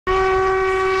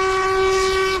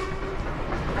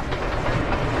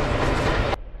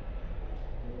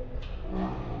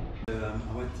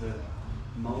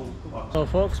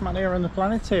Hello folks, Matt here on the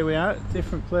planet. Here we are,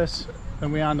 different place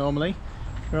than we are normally.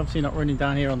 We're obviously not running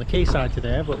down here on the quayside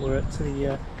today, but we're at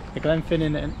the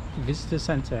Glenfinnan Visitor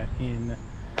Centre in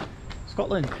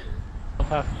Scotland.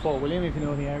 Off Fort William, if you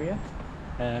know the area,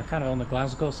 kind of on the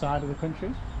Glasgow side of the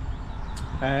country.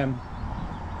 Yeah,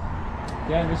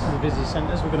 this is the visitor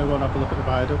centre, so we're going to go and have a look at the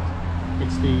viaduct.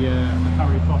 It's the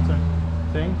Harry Potter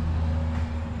thing,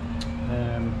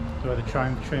 where the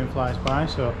train flies by,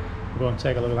 so we'll go and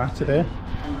take a look at that today.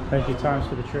 Plenty of times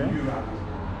for the train.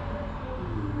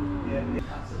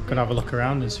 Gonna have a look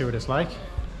around and see what it's like.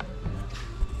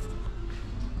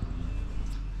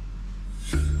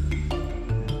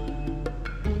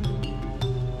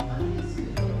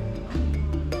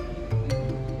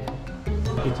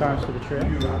 Plenty of times for the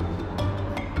train.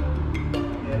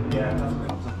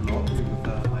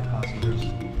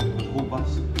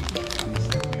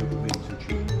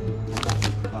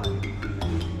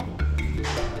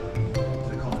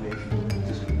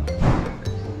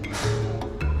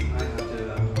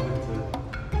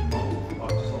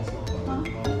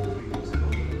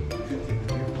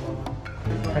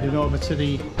 Heading over to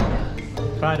the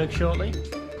viaduct shortly.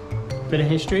 Bit of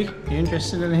history. Are you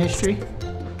interested in the history?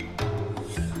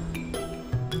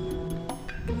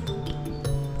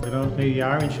 I don't know, maybe you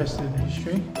are interested in the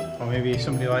history, or maybe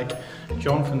somebody like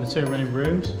John from the Two Running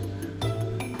Rooms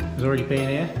has already been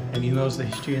here and he knows the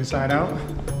history inside out.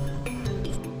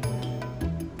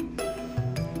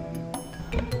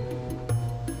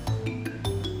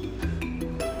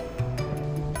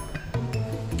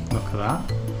 Look at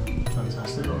that.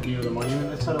 Fantastic little view of the monument.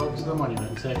 Let's head over to the monument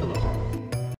and take a look.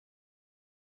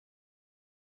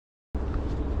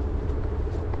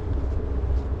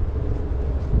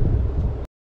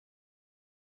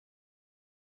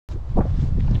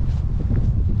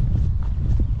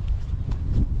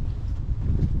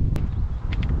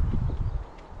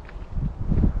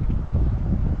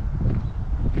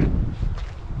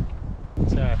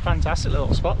 It's a fantastic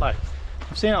little spotlight.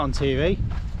 I've seen it on TV.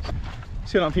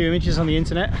 Seen a few images on the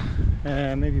internet,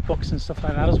 maybe books and stuff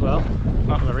like that as well.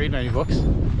 Not that I read many books.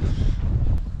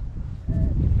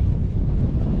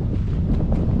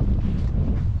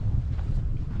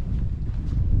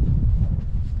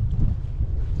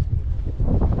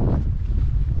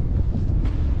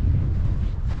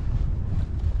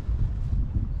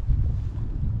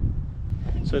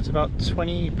 So it's about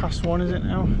 20 past 1, is it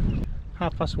now?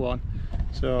 1:30.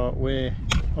 So we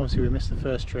missed the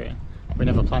first train. We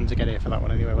never planned to get here for that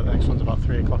one anyway, but the next one's about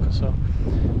 3 o'clock or so.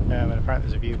 And apparently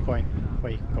there's a viewpoint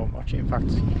where you can go and watch it. In fact,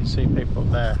 you can see people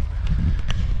up there.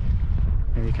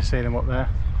 And you can see them up there.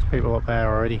 There's people up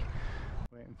there already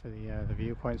waiting for the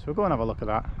viewpoint. So we'll go and have a look at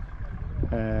that.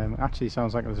 Actually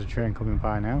sounds like there's a train coming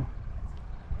by now.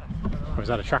 Or is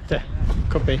that a tractor?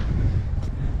 Could be.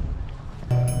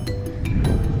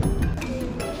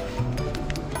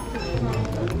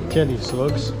 Jelly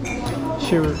slugs.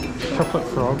 Chocolate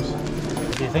frogs.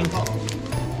 What do you think?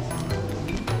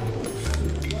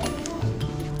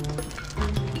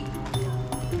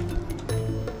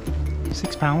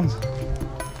 £6.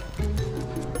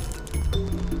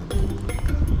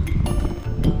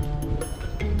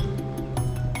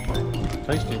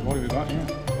 Tasty. What have we got here?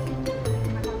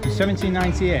 In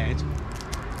 1798,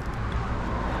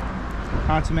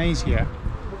 Artemisia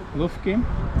Lufkin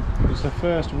was the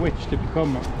first witch to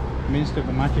become Minister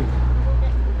for Magic.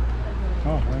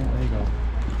 Oh, right, there you go.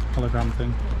 Hologram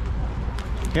thing.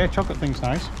 Yeah, chocolate thing's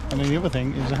nice. And then the other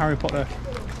thing is the Harry Potter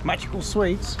magical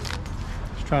sweets.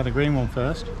 Let's try the green one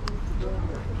first.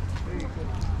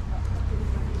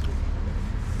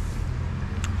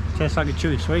 Tastes like a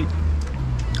chewy sweet.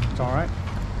 It's alright.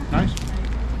 Nice.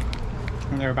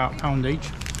 And they're about £1 each.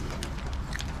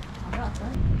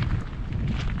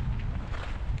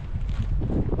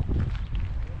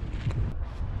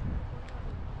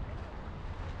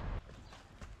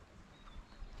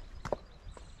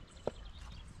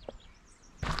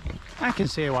 I can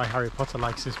see why Harry Potter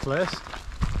likes this place.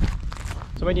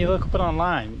 So when you look up it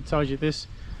online, it tells you this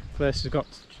place has got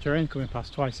trains coming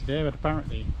past twice a day, but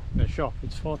apparently in the shop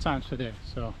it's 4 times per day.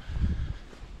 So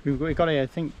we got here, I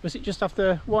think, was it just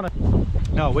after 1?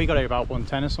 No, we got here about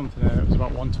 1:10 or something. It was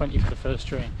about 1:20 for the first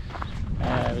train.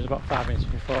 It was about 5 minutes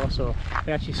before, so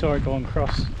we actually saw it going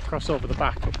cross over the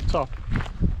back up the top,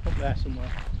 up there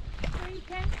somewhere.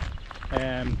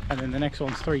 3:10. And then the next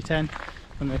one's 3:10.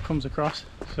 When it comes across,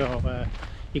 so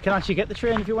you can actually get the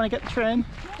train if you want to get the train.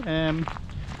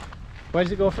 Where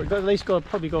does it go for? At least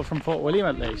probably go from Fort William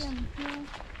at least.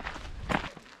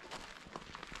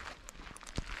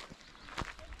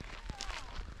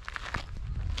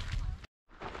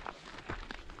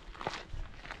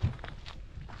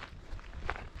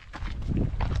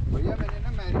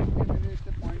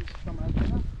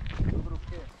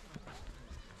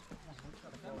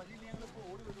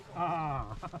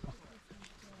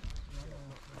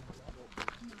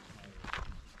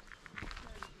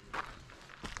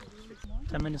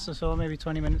 10 minutes or so, maybe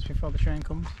 20 minutes before the train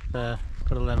comes. Got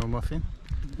a lemon muffin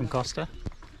from Costa.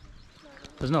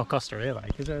 There's no Costa here,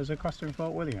 like, is there? Is there a Costa in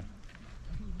Fort William?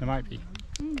 There might be.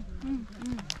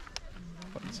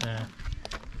 But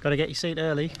got to get your seat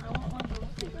early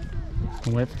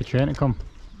and wait for the train to come.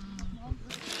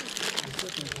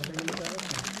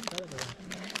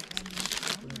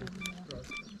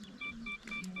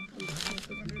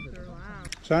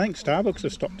 So I think Starbucks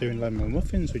have stopped doing lemon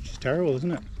muffins, which is terrible,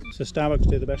 isn't it? So Starbucks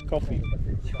do the best coffee,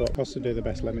 but Costa do the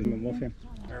best lemon muffin.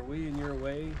 Are we in your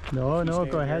way? No, no,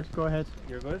 go ahead, go ahead.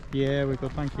 You're good? Yeah, we're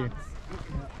good, thank you.